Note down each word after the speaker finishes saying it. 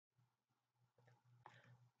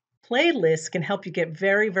Playlists can help you get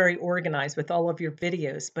very, very organized with all of your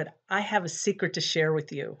videos, but I have a secret to share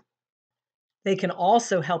with you. They can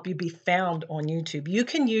also help you be found on YouTube. You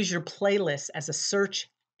can use your playlist as a search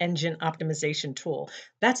engine optimization tool.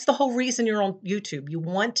 That's the whole reason you're on YouTube. You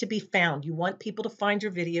want to be found. You want people to find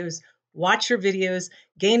your videos, watch your videos,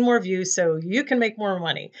 gain more views so you can make more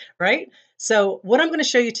money, right? So, what I'm going to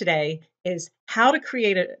show you today is how to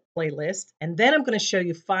create a playlist, and then I'm going to show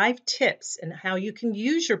you 5 tips and how you can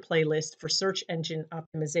use your playlist for search engine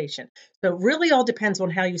optimization. So, it really all depends on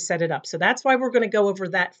how you set it up. So, that's why we're going to go over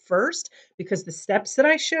that first, because the steps that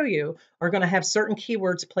I show you are going to have certain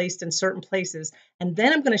keywords placed in certain places. And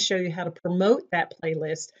then I'm going to show you how to promote that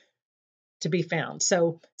playlist to be found.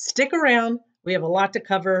 So stick around. We have a lot to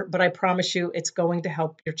cover, but I promise you it's going to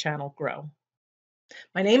help your channel grow.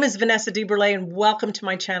 My name is Vanessa DeBurlet, and welcome to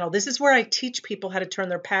my channel. This is where I teach people how to turn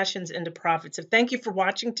their passions into profits. So thank you for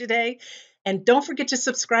watching today. And don't forget to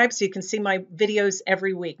subscribe so you can see my videos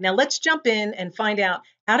every week. Now let's jump in and find out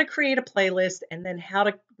how to create a playlist and then how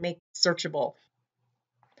to make it searchable.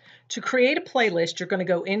 To create a playlist, you're going to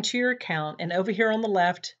go into your account, and over here on the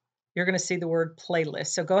left, you're going to see the word playlist.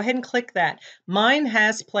 So go ahead and click that. Mine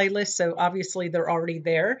has playlists, so obviously they're already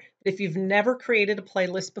there. If you've never created a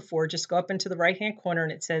playlist before, just go up into the right-hand corner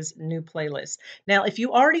and it says new playlist. Now, if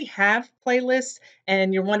you already have playlists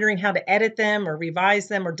and you're wondering how to edit them or revise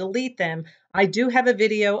them or delete them, I do have a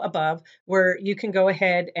video above where you can go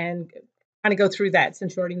ahead and kind of go through that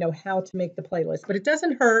since you already know how to make the playlist. But it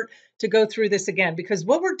doesn't hurt to go through this again, because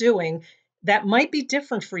what we're doing that might be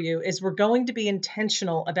different for you is we're going to be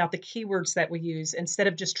intentional about the keywords that we use instead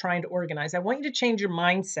of just trying to organize. I want you to change your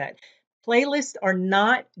mindset. Playlists are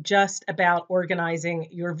not just about organizing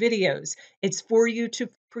your videos. It's for you to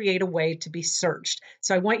create a way to be searched.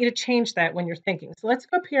 So I want you to change that when you're thinking. So let's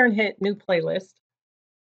go up here and hit new playlist.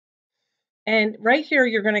 And right here,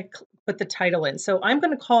 you're going to put the title in. So I'm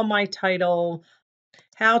going to call my title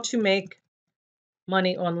How to Make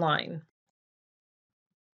Money Online.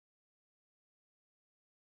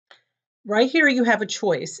 Right here, you have a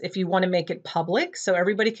choice if you want to make it public so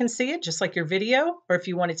everybody can see it, just like your video, or if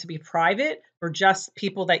you want it to be private or just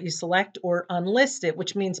people that you select, or unlisted,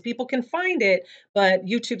 which means people can find it, but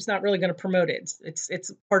YouTube's not really going to promote it.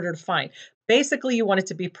 It's harder to find. Basically, you want it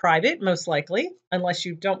to be private, most likely, unless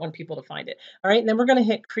you don't want people to find it. All right, and then we're going to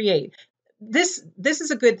hit create. This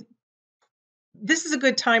is a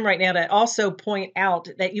good time right now to also point out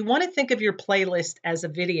that you want to think of your playlist as a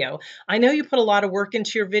video. I know you put a lot of work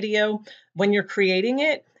into your video when you're creating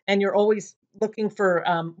it, and you're always looking for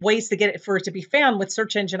ways to get it for it to be found with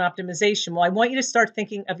search engine optimization. Well, I want you to start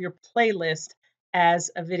thinking of your playlist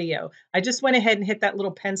as a video. I just went ahead and hit that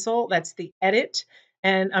little pencil. That's the edit.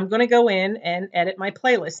 And I'm going to go in and edit my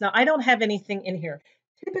playlist. Now, I don't have anything in here.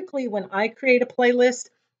 Typically, when I create a playlist,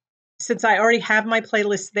 since I already have my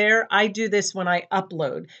playlist there, I do this when I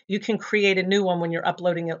upload. You can create a new one when you're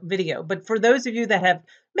uploading a video. But for those of you that have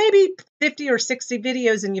maybe 50 or 60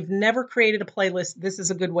 videos and you've never created a playlist, this is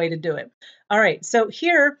a good way to do it. All right, so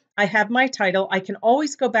here I have my title. I can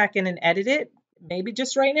always go back in and edit it. Maybe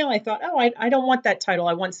just right now I thought, oh, I don't want that title.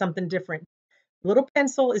 I want something different. Little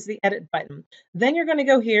pencil is the edit button. Then you're going to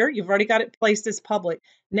go here. You've already got it placed as public.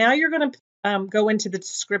 Now you're going to go into the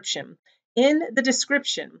description. In the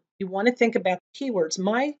description, you want to think about keywords.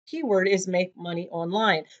 My keyword is make money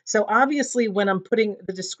online. So obviously when I'm putting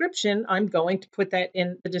the description, I'm going to put that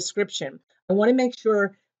in the description. I want to make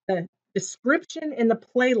sure the description in the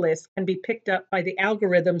playlist can be picked up by the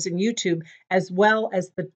algorithms in YouTube, as well as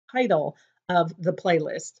the title of the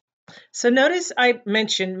playlist. So notice I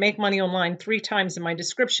mentioned make money online 3 times in my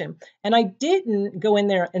description, and I didn't go in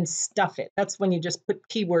there and stuff it. That's when you just put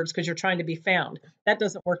keywords because you're trying to be found. That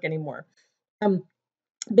doesn't work anymore.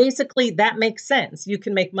 Basically, that makes sense. You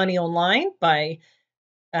can make money online by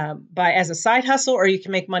as a side hustle, or you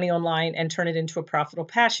can make money online and turn it into a profitable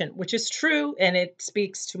passion, which is true, and it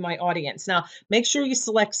speaks to my audience. Now, make sure you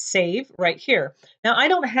select save right here. Now, I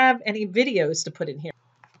don't have any videos to put in here.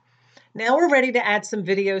 Now we're ready to add some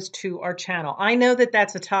videos to our channel. I know that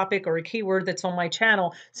that's a topic or a keyword that's on my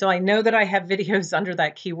channel, so I know that I have videos under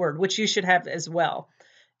that keyword, which you should have as well.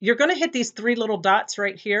 You're going to hit these 3 little dots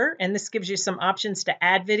right here, and this gives you some options to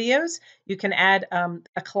add videos. You can add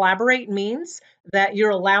a collaborate, means that you're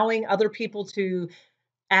allowing other people to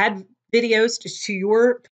add videos to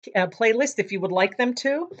your playlist if you would like them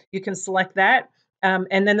to. You can select that.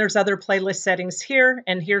 And then there's other playlist settings here,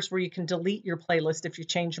 and here's where you can delete your playlist if you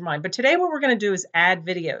change your mind. But today what we're going to do is add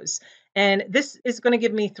videos, and this is going to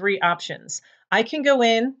give me 3 options. I can go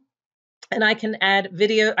in And I can add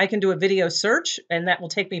video. I can do a video search, and that will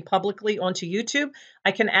take me publicly onto YouTube.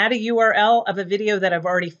 I can add a URL of a video that I've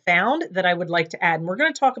already found that I would like to add. And we're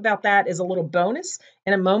going to talk about that as a little bonus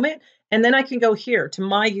in a moment. And then I can go here to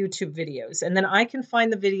my YouTube videos, and then I can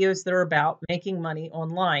find the videos that are about making money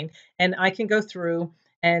online, and I can go through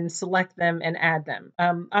and select them and add them.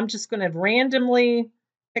 I'm just going to randomly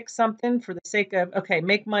pick something for the sake of, okay,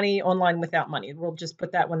 make money online without money. We'll just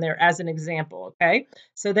put that one there as an example, okay?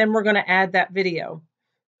 So then we're going to add that video.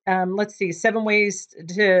 Let's see, 7 ways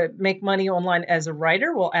to make money online as a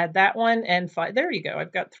writer. We'll add that one and there you go.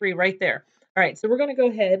 I've got 3 right there. All right, so we're going to go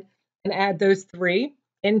ahead and add those 3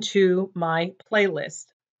 into my playlist.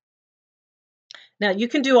 Now you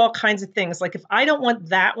can do all kinds of things. Like if I don't want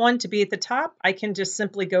that one to be at the top, I can just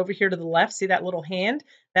simply go over here to the left. See that little hand?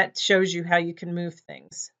 That shows you how you can move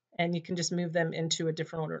things, and you can just move them into a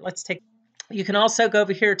different order. You can also go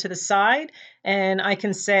over here to the side, and I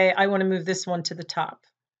can say, I want to move this one to the top.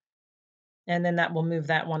 And then that will move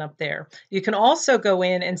that one up there. You can also go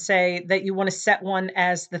in and say that you want to set one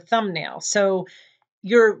as the thumbnail. So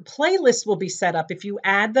your playlist will be set up. If you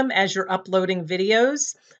add them as you're uploading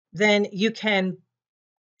videos, then you can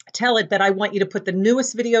tell it that I want you to put the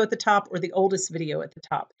newest video at the top or the oldest video at the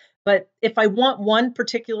top. But if I want one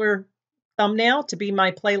particular thumbnail to be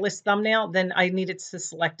my playlist thumbnail, then I need it to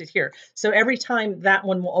select it here. So every time that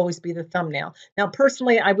one will always be the thumbnail. Now,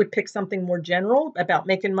 personally, I would pick something more general about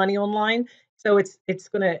making money online. So it's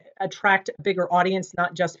going to attract a bigger audience,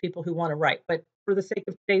 not just people who want to write. But for the sake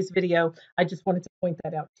of today's video, I just wanted to point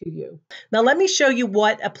that out to you. Now, let me show you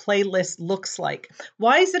what a playlist looks like.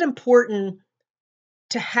 Why is it important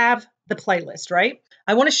to have the playlist, right?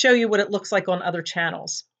 I want to show you what it looks like on other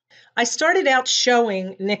channels. I started out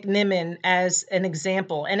showing Nick Nimmin as an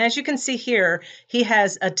example. And as you can see here, he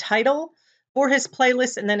has a title for his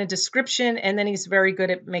playlist and then a description, and then he's very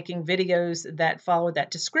good at making videos that follow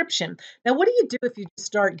that description. Now, what do you do if you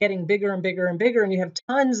start getting bigger and bigger and bigger and you have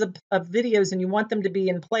tons of videos and you want them to be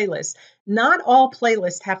in playlists? Not all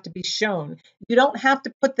playlists have to be shown. You don't have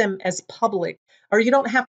to put them as public, or you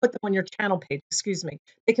don't have to put them on your channel page, excuse me.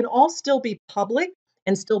 They can all still be public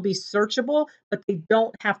and still be searchable, but they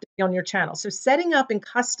don't have to be on your channel. So setting up and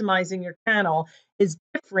customizing your channel is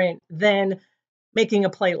different than making a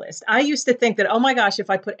playlist. I used to think that, oh my gosh, if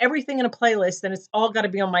I put everything in a playlist, then it's all got to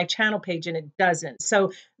be on my channel page, and it doesn't.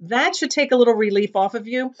 So that should take a little relief off of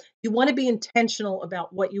you. You want to be intentional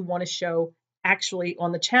about what you want to show actually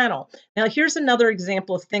on the channel. Now, here's another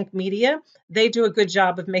example of Think Media. They do a good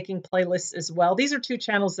job of making playlists as well. These are 2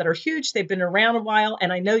 channels that are huge. They've been around a while,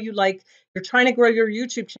 and I know you're trying to grow your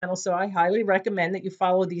YouTube channel, so I highly recommend that you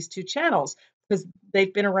follow these 2 channels because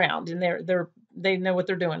they've been around and they know what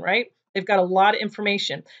they're doing, right? They've got a lot of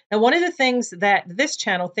information. Now, one of the things that this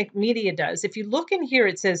channel, Think Media, does, if you look in here,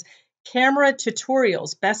 it says camera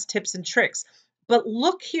tutorials, best tips and tricks. But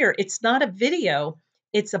look here, it's not a video,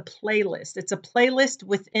 it's a playlist. It's a playlist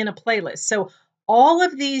within a playlist. So all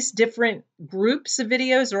of these different groups of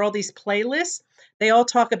videos or all these playlists, they all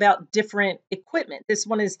talk about different equipment. This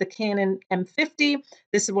one is the Canon M50.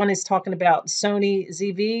 This one is talking about Sony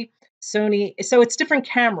ZV. Sony, so it's different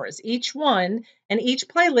cameras, each one, and each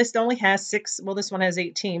playlist only has 6, well, this one has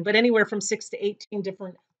 18, but anywhere from 6 to 18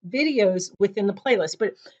 different videos within the playlist.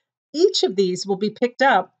 But each of these will be picked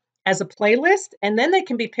up as a playlist, and then they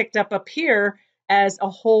can be picked up here as a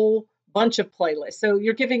whole bunch of playlists. So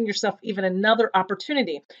you're giving yourself even another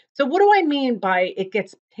opportunity. So what do I mean by it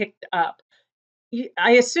gets picked up?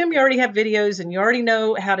 I assume you already have videos and you already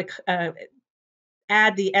know how to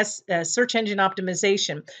add the search engine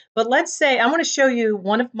optimization. But let's say I want to show you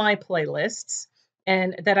one of my playlists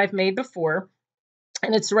and that I've made before.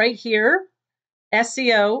 And it's right here,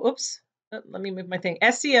 SEO, oops, let me move my thing,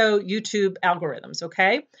 SEO YouTube algorithms,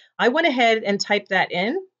 okay? I went ahead and typed that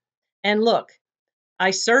in, and look,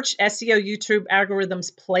 I searched SEO YouTube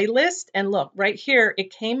algorithms playlist, and look, right here,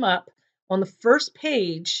 it came up on the first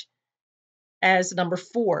page as number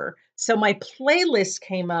 4. So my playlist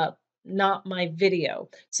came up, not my video.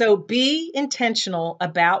 So be intentional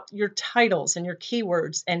about your titles and your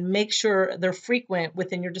keywords and make sure they're frequent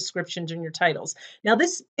within your descriptions and your titles. Now,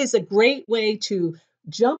 this is a great way to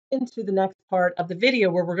jump into the next part of the video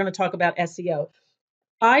where we're going to talk about SEO.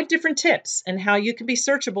 5 different tips and how you can be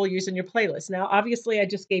searchable using your playlist. Now, obviously, I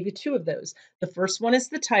just gave you 2 of those. The first one is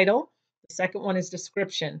the title. The second one is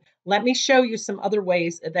description. Let me show you some other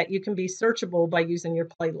ways that you can be searchable by using your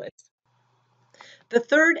playlist. The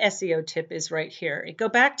third SEO tip is right here. Go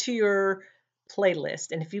back to your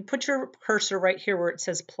playlist, and if you put your cursor right here where it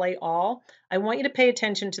says play all, I want you to pay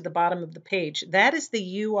attention to the bottom of the page. That is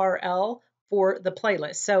the URL for the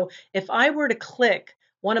playlist. So if I were to click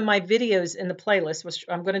one of my videos in the playlist, which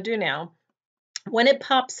I'm going to do now, when it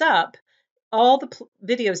pops up, all the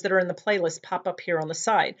videos that are in the playlist pop up here on the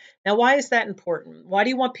side. Now, why is that important? Why do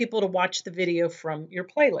you want people to watch the video from your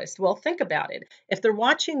playlist? Well, think about it. If they're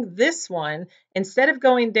watching this one, instead of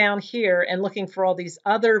going down here and looking for all these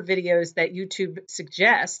other videos that YouTube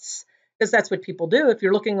suggests, because that's what people do. If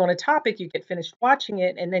you're looking on a topic, you get finished watching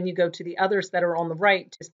it, and then you go to the others that are on the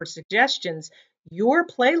right for suggestions. Your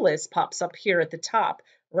playlist pops up here at the top,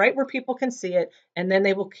 right where people can see it, and then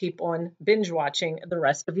they will keep on binge watching the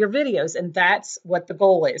rest of your videos. And that's what the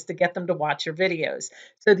goal is, to get them to watch your videos.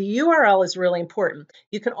 So the URL is really important.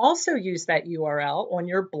 You can also use that URL on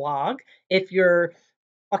your blog. If you're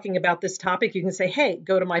talking about this topic, you can say, hey,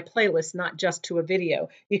 go to my playlist, not just to a video.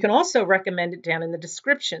 You can also recommend it down in the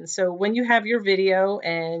description. So when you have your video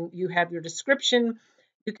and you have your description,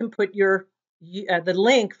 you can put the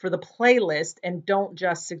link for the playlist and don't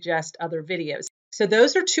just suggest other videos. So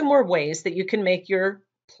those are two more ways that you can make your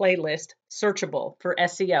playlist searchable for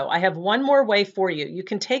SEO. I have one more way for you. You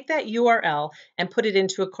can take that URL and put it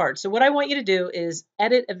into a card. So what I want you to do is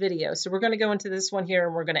edit a video. So we're going to go into this one here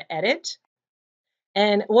and we're going to edit.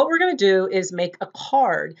 And what we're going to do is make a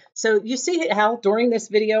card. So you see how during this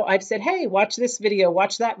video, I've said, hey, watch this video,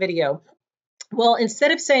 watch that video. Well,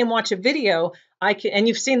 instead of saying watch a video, and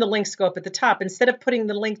you've seen the links go up at the top, instead of putting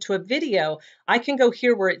the link to a video, I can go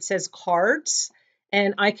here where it says cards,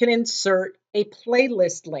 and I can insert a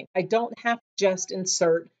playlist link. I don't have to just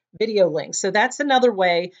insert video links. So that's another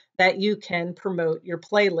way that you can promote your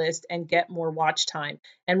playlist and get more watch time.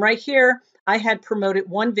 And right here, I had promoted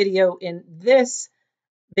one video in this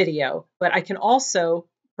video, but I can also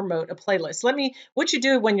promote a playlist. What you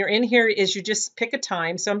do when you're in here is you just pick a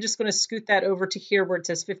time. So I'm just going to scoot that over to here where it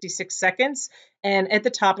says 56 seconds. And at the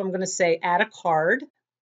top, I'm going to say add a card.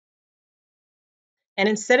 And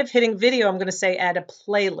instead of hitting video, I'm going to say add a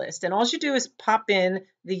playlist. And all you do is pop in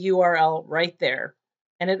the URL right there.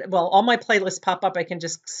 And all my playlists pop up. I can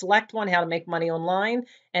just select one, how to make money online,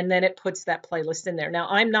 and then it puts that playlist in there. Now,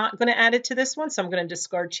 I'm not going to add it to this one, so I'm going to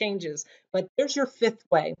discard changes. But there's your fifth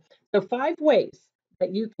way. So 5 ways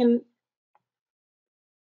that you can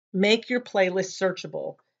make your playlist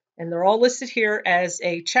searchable. And they're all listed here as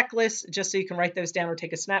a checklist, just so you can write those down or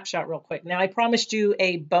take a snapshot real quick. Now, I promised you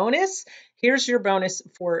a bonus. Here's your bonus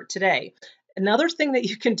for today. Another thing that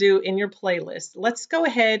you can do in your playlist, let's go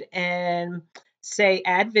ahead and say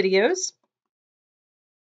add videos.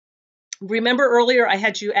 Remember earlier I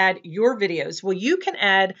had you add your videos. Well, you can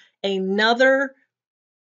add another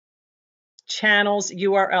channel's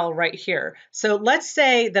URL right here. So let's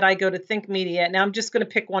say that I go to Think Media. Now I'm just going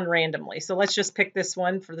to pick one randomly. So let's just pick this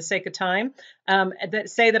one for the sake of time.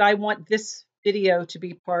 Say that I want this video to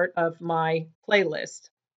be part of my playlist.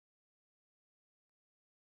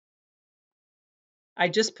 I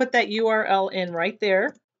just put that URL in right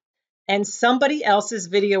there. And somebody else's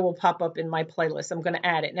video will pop up in my playlist. I'm going to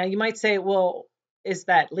add it. Now, you might say, well, is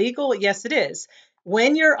that legal? Yes, it is.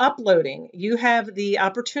 When you're uploading, you have the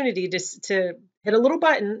opportunity to hit a little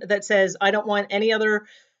button that says, I don't want any of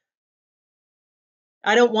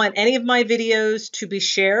my videos to be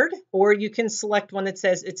shared, or you can select one that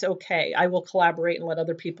says it's okay. I will collaborate and let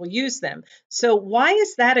other people use them. So why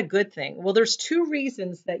is that a good thing? Well, there's 2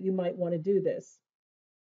 reasons that you might want to do this.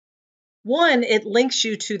 One, it links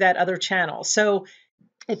you to that other channel. So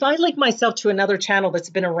if I link myself to another channel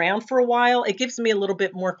that's been around for a while, it gives me a little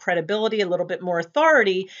bit more credibility, a little bit more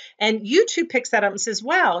authority. And YouTube picks that up and says,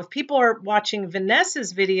 wow, if people are watching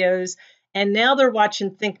Vanessa's videos and now they're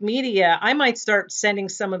watching Think Media, I might start sending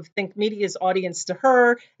some of Think Media's audience to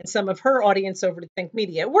her and some of her audience over to Think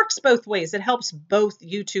Media. It works both ways. It helps both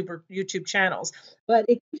YouTube channels, but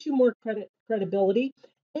it gives you more credibility.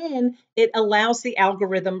 And it allows the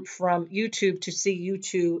algorithm from YouTube to see you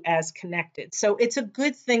two as connected. So it's a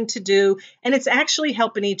good thing to do, and it's actually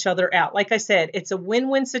helping each other out. Like I said, it's a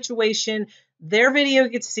win-win situation. Their video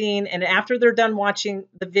gets seen, and after they're done watching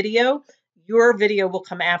the video, your video will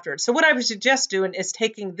come after it. So what I would suggest doing is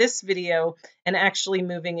taking this video and actually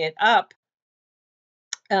moving it up.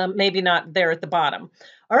 Maybe not there at the bottom.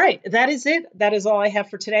 All right, that is it. That is all I have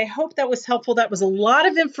for today. I hope that was helpful. That was a lot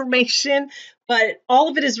of information, but all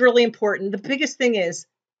of it is really important. The biggest thing is,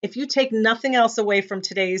 if you take nothing else away from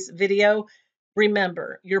today's video,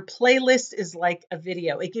 remember, your playlist is like a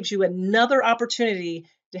video. It gives you another opportunity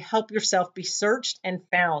to help yourself be searched and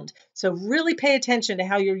found. So really pay attention to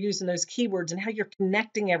how you're using those keywords and how you're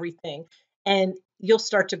connecting everything, and you'll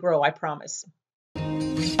start to grow, I promise.